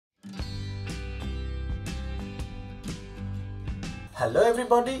Hello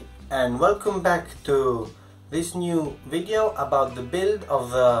everybody, and welcome back to this new video about the build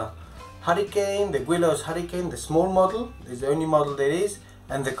of the Hurricane, the Guillows Hurricane, the small model. It's the only model there is,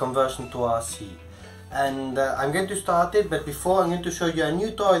 and the conversion to RC. And I'm going to start it, but before I'm going to show you a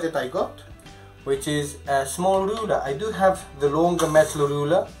new toy that I got, which is a small ruler. I do have the longer metal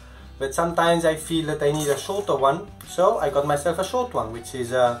ruler, but sometimes I feel that I need a shorter one, so I got myself a short one, which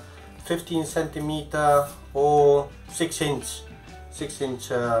is a 15 centimeter or 6 inch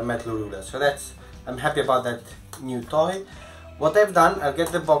metal ruler. So I'm happy about that new toy. What I've done, I'll get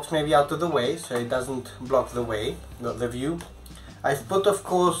the box maybe out of the way so it doesn't block the view. I've put, of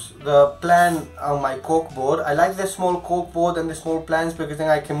course, the plan on my cork board. I like the small cork board and the small plans because then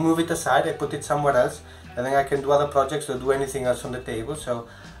I can move it aside. I put it somewhere else and then I can do other projects or do anything else on the table, so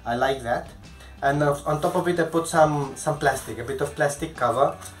I like that. And on top of it I put some plastic, a bit of plastic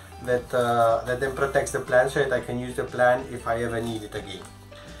cover that then protects the plan so that I can use the plan if I ever need it again.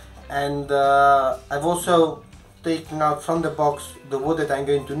 And I've also taken out from the box the wood that I'm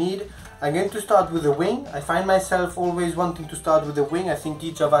going to need. I'm going to start with the wing. I find myself always wanting to start with the wing. I think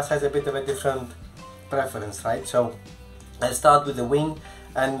each of us has a bit of a different preference, right? So I'll start with the wing,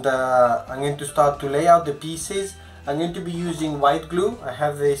 and I'm going to start to lay out the pieces. I'm going to be using white glue. I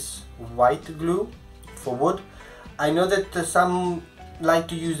have this white glue for wood. I know that some like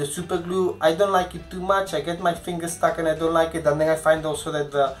to use the super glue. I don't like it too much. I get my fingers stuck and I don't like it, and then I find also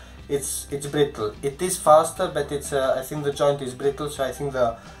that it's brittle. It is faster, but I think the joint is brittle, so I think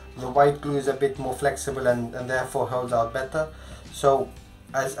the white glue is a bit more flexible and therefore holds out better. So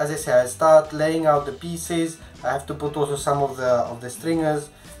as I say, I start laying out the pieces. I have to put also some of the stringers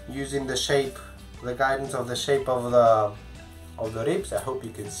using the guidance of the shape of the ribs. I hope you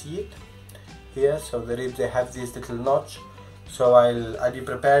can see it here. So the ribs, they have this little notch, so I'll be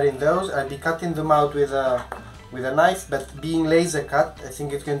preparing those. I'll be cutting them out with a knife, but being laser cut, I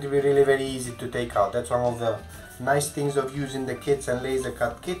think it's going to be really very easy to take out. That's one of the nice things of using the kits and laser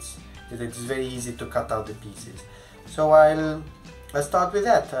cut kits, is that it's very easy to cut out the pieces. So I'll start with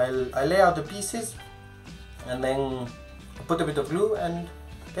that. I'll lay out the pieces and then put a bit of glue and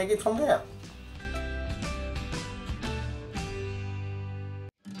take it from there.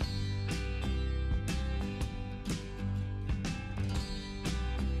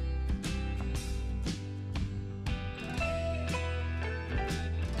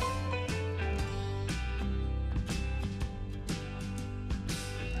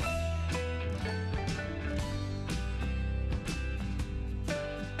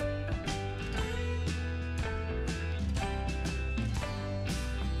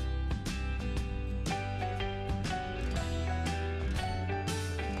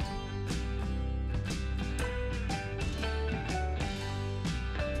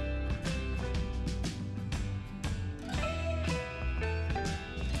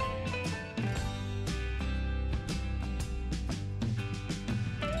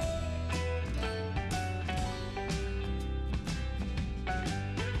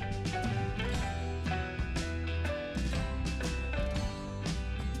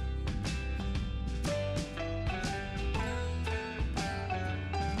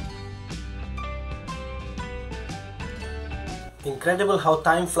 Incredible how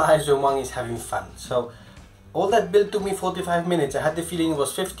time flies when one is having fun. So all that build took me 45 minutes. I had the feeling it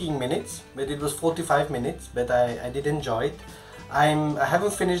was 15 minutes, but it was 45 minutes, but I did enjoy it. I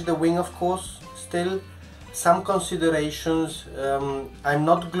haven't finished the wing, of course, still. Some considerations. I'm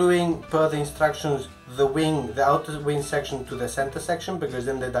not gluing, per the instructions, the outer wing section to the center section, because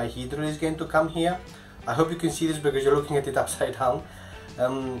then the dihedral is going to come here. I hope you can see this because you're looking at it upside down.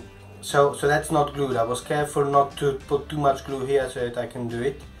 So that's not glued. I was careful not to put too much glue here so that I can do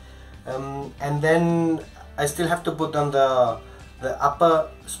it. And then I still have to put on the upper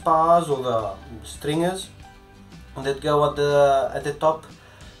spars or the stringers that go at the top,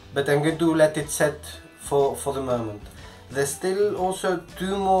 but I'm going to let it set for the moment. There's still also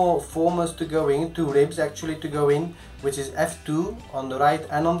two more formers to go in, two ribs actually to go in, which is F2 on the right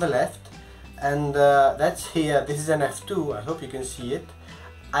and on the left, and that's here. This is an F2. I hope you can see it.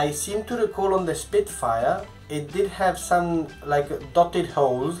 I seem to recall on the Spitfire it did have some like dotted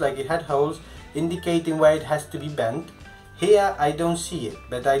holes, like it had holes indicating where it has to be bent. Here I don't see it,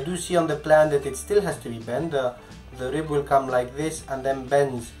 but I do see on the plan that it still has to be bent. The rib will come like this and then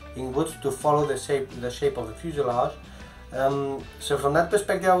bends inwards to follow the shape of the fuselage. So from that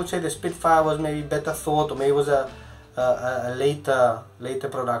perspective, I would say the Spitfire was maybe better thought, or maybe it was a later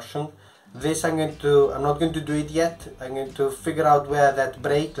production. This I'm not going to do it yet. I'm going to figure out where that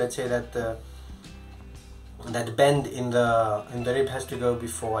break, let's say that that bend in the rib has to go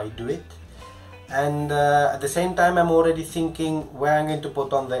before I do it. And at the same time I'm already thinking where I'm going to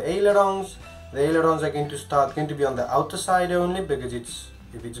put on the ailerons. The ailerons are going to be on the outer side only, because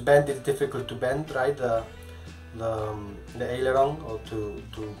if it's bent, it's difficult to bend, right? The aileron, or to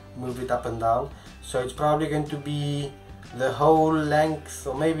move it up and down. So it's probably going to be the whole length,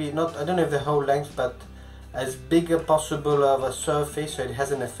 or maybe not, I don't know if the whole length, but as big as possible of a surface so it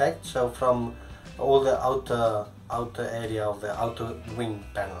has an effect, so from all the outer area of the outer wing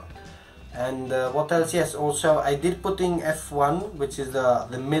panel. And what else? Yes, also I did put in F1, which is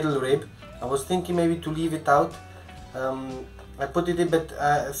the middle rib. I was thinking maybe to leave it out. I put it in, but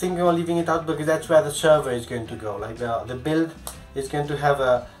thinking of leaving it out because that's where the server is going to go. Like the build is going to have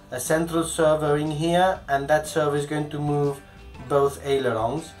a central server in here, and that server is going to move both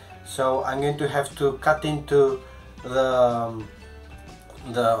ailerons. So I'm going to have to cut into the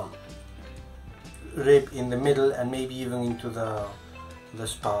rib in the middle, and maybe even into the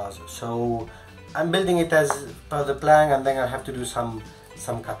spars. So I'm building it as per the plan, and then I have to do some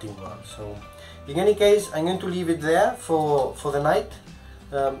cutting work. So in any case, I'm going to leave it there for the night.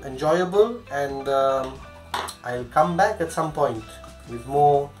 Enjoyable, and I'll come back at some point with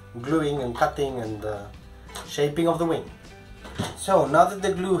more gluing and cutting and shaping of the wing. So now that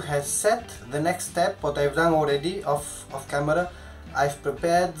the glue has set, the next step, what I've done already off camera, I've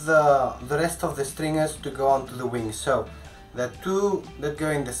prepared the rest of the stringers to go onto the wing. So there are two that go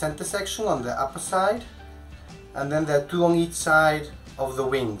in the center section on the upper side, and then there are two on each side of the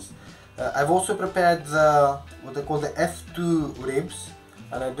wings. I've also prepared what they call the F2 ribs,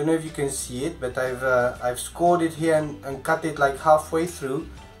 and I don't know if you can see it, but I've scored it here and cut it like halfway through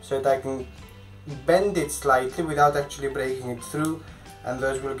so that I can bend it slightly without actually breaking it through, and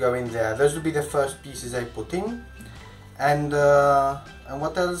those will go in there. Those will be the first pieces I put in. And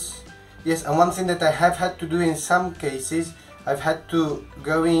what else? Yes, and one thing that I have had to do in some cases, I've had to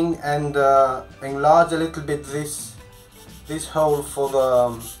go in and enlarge a little bit this hole for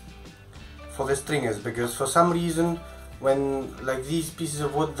the stringers, because for some reason, when like these pieces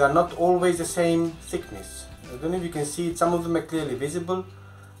of wood, they're not always the same thickness. I don't know if you can see it, some of them are clearly visible,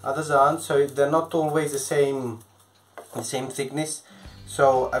 others aren't, so they're not always the same thickness.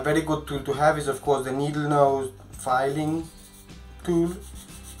 So a very good tool to have is of course the needle nose filing tool,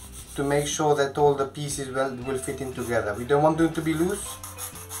 to make sure that all the pieces will fit in together. We don't want them to be loose,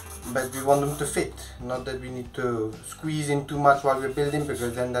 but we want them to fit, not that we need to squeeze in too much while we're building,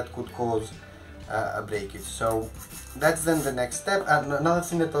 because then that could cause a breakage. So that's then the next step. And another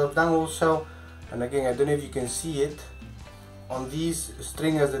thing that I've done also, and again I don't know if you can see it, on these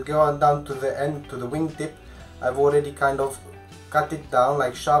stringers that go on down to the end, to the wingtip, I've already kind of cut it down,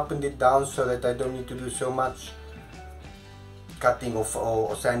 like sharpened it down, so that I don't need to do so much cutting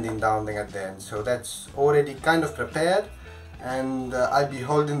or sanding down at the end. So that's already kind of prepared, and I'll be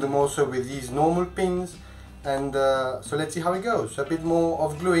holding them also with these normal pins. And so let's see how it goes. A bit more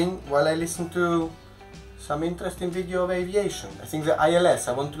of gluing while I listen to some interesting video of aviation. I think the ILS,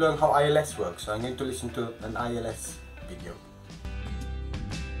 I want to learn how ILS works, so I'm going to listen to an ILS video.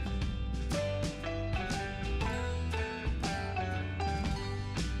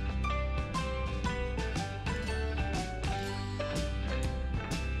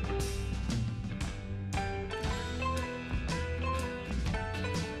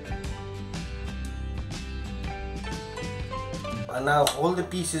 And now all the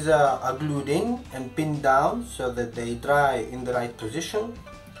pieces are glued in and pinned down so that they dry in the right position.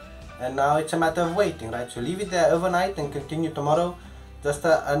 And now it's a matter of waiting, right? So leave it there overnight and continue tomorrow. Just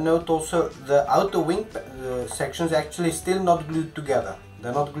a note also, the outer wing sections actually still not glued together.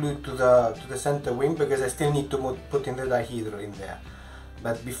 They're not glued to the center wing, because I still need to put in the dihedral in there.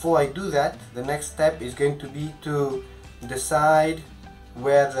 But before I do that, the next step is going to be to decide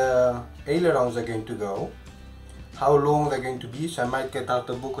where the ailerons are going to go, how long they're going to be. So I might get out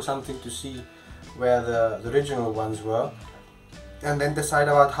a book or something to see where the original ones were, and then decide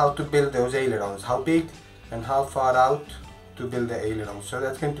about how to build those ailerons, how big and how far out to build the ailerons. So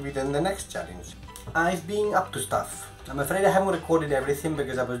that's going to be then the next challenge. I've been up to stuff. I'm afraid I haven't recorded everything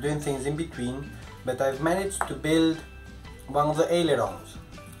because I was doing things in between, but I've managed to build one of the ailerons.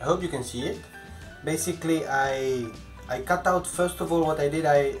 I hope you can see it. Basically I cut out, first of all what I did,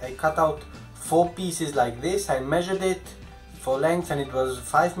 I cut out 4 pieces like this. I measured it for length, and it was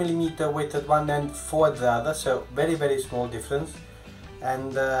 5mm width at one end, 4 at the other, so very small difference.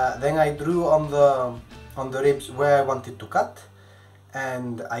 And then I drew on the ribs where I wanted to cut,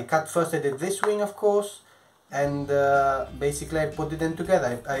 and I cut first. I did this wing of course, and basically I put it in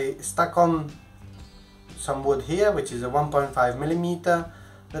together. I stuck on some wood here, which is a 1.5mm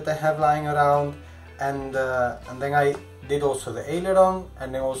that I have lying around, and then I did also the aileron,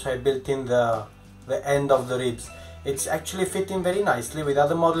 and then also I built in the end of the ribs. It's actually fitting very nicely. With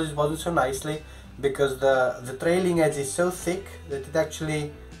other models it wasn't so nicely, because the trailing edge is so thick that it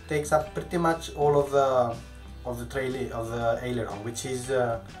actually takes up pretty much all of the aileron, which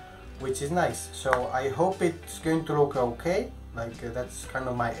is nice. So I hope it's going to look okay. Like that's kind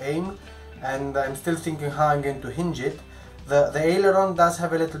of my aim, and I'm still thinking how I'm going to hinge it. The aileron does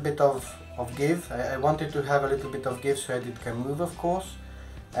have a little bit of give. I wanted to have a little bit of give so that it can move, of course,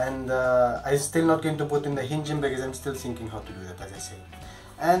 and I'm still not going to put in the hinging because I'm still thinking how to do that, as I say.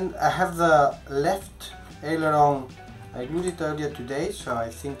 And I have the left aileron. I glued it earlier today, so I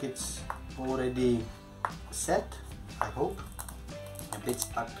think it's already set, I hope. A bit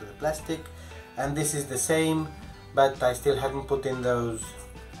stuck to the plastic, and this is the same, but I still haven't put in those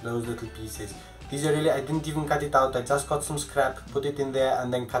little pieces. These are really, I didn't even cut it out. I just got some scrap, put it in there,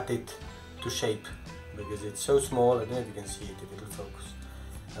 and then cut it to shape, because it's so small. I don't know if you can see it, if it'll focus.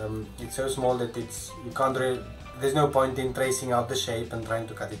 It's so small that you can't really, there's no point in tracing out the shape and trying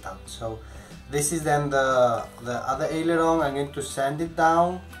to cut it out. So this is then the other aileron. I'm going to sand it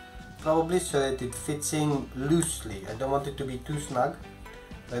down probably so that it fits in loosely. I don't want it to be too snug,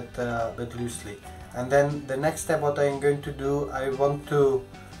 but loosely. And then the next step, what I'm going to do, I want to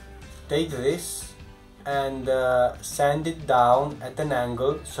take this and sand it down at an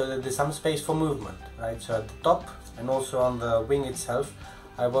angle so that there's some space for movement, right? So at the top and also on the wing itself,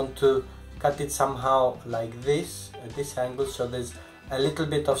 I want to cut it somehow like this, at this angle, so there's a little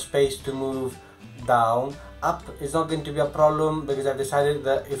bit of space to move down. Up is not going to be a problem, because I've decided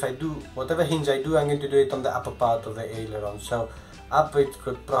that if I do whatever hinge I do, I'm going to do it on the upper part of the aileron. So up it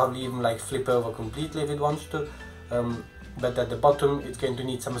could probably even like flip over completely if it wants to, but at the bottom it's going to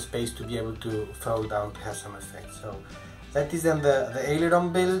need some space to be able to fold down to have some effect. So that is then the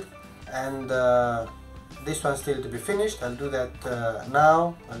aileron build, and this one's still to be finished. I'll do that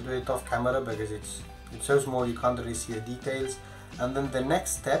now. I'll do it off camera because it's so small you can't really see the details. And then the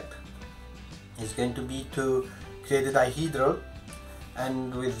next step is going to be to create a dihedral,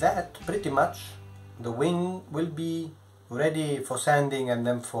 and with that pretty much the wing will be ready for sanding and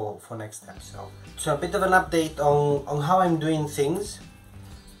then for next step. So a bit of an update on how I'm doing things.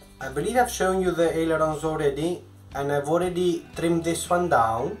 I believe I've shown you the ailerons already, and I've already trimmed this one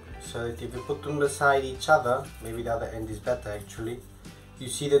down so that if you put them beside each other, maybe the other end is better actually, you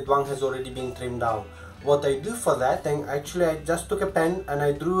see that one has already been trimmed down. What I do for that, then actually I just took a pen and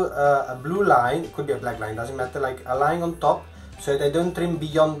I drew a blue line, it could be a black line, doesn't matter, like a line on top, so that I don't trim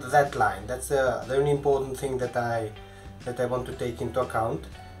beyond that line. That's the only important thing that I want to take into account.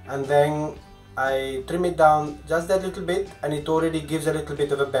 And then I trim it down just that little bit, and it already gives a little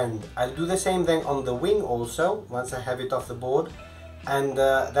bit of a bend. I'll do the same then on the wing also, once I have it off the board, and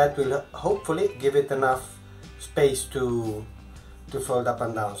that will hopefully give it enough space to fold up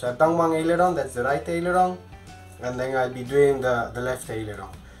and down. So I've done one aileron, that's the right aileron, and then I'll be doing the left aileron.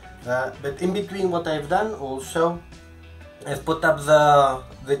 But in between what I've done also, I've put up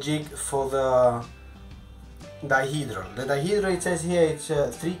the jig for the dihedral. The dihedral, it says here, it's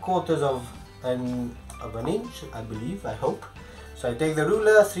 3/4 of an inch, I believe, I hope. So I take the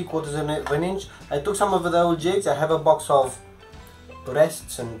ruler, 3/4 of an inch. I took some of the old jigs. I have a box of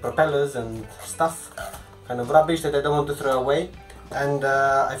rests and propellers and stuff, kind of rubbish that I don't want to throw away. And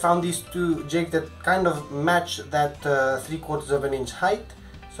I found these two jigs that kind of match that 3/4 of an inch height.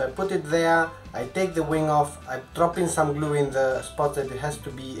 So I put it there, I take the wing off, I drop in some glue in the spots that it has to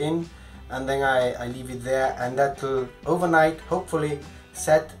be in, and then I leave it there, and that will overnight hopefully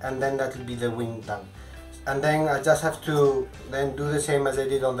set, and then that will be the wing done. And then I just have to then do the same as I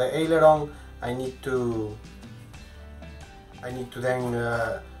did on the aileron. I need to then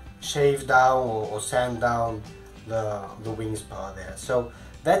shave down or sand down the wings part there. So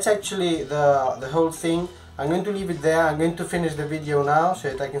that's actually the whole thing. I'm going to leave it there. I'm going to finish the video now so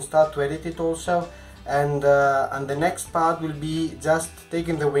that I can start to edit it also, and the next part will be just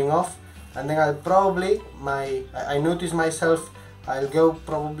taking the wing off, and then I'll probably, I notice myself, I'll go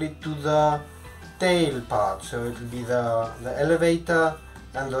probably to the tail part, so it will be the elevator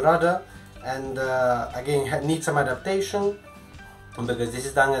and the rudder, and again need some adaptation because this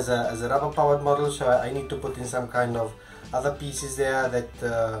is done as a rubber powered model, so I need to put in some kind of other pieces there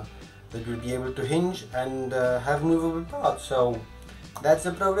that will be able to hinge and have movable parts. So that's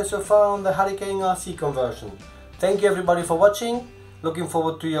the progress so far on the Hurricane RC conversion. Thank you everybody for watching, looking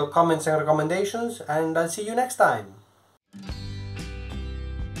forward to your comments and recommendations, and I'll see you next time.